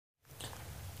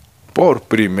Por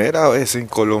primera vez en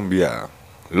Colombia,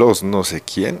 los no sé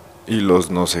quién y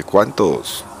los no sé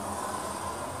cuántos.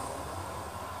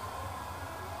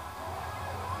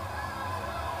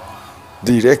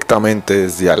 Directamente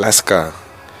desde Alaska,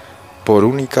 por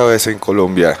única vez en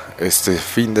Colombia, este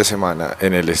fin de semana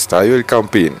en el Estadio El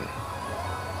Campín.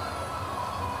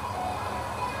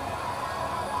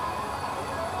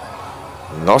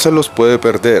 No se los puede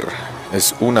perder,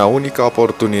 es una única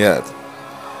oportunidad.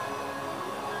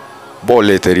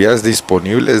 Boleterías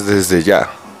disponibles desde ya.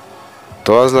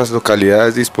 Todas las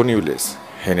localidades disponibles.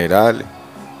 General,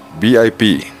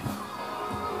 VIP.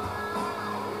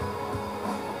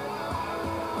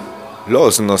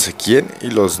 Los no sé quién y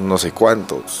los no sé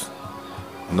cuántos.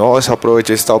 No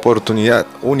desaproveche esta oportunidad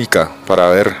única para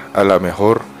ver a la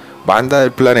mejor banda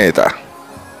del planeta.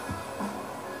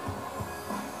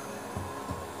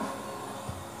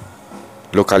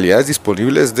 Localidades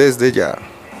disponibles desde ya,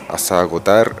 hasta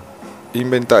agotar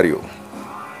inventario.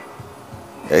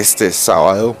 Este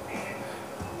sábado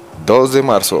 2 de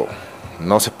marzo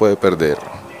no se puede perder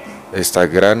esta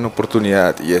gran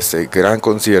oportunidad y este gran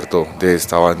concierto de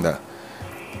esta banda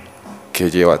que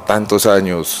lleva tantos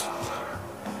años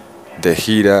de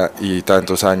gira y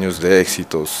tantos años de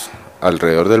éxitos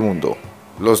alrededor del mundo.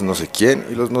 Los no sé quién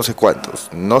y los no sé cuántos.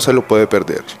 No se lo puede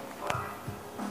perder.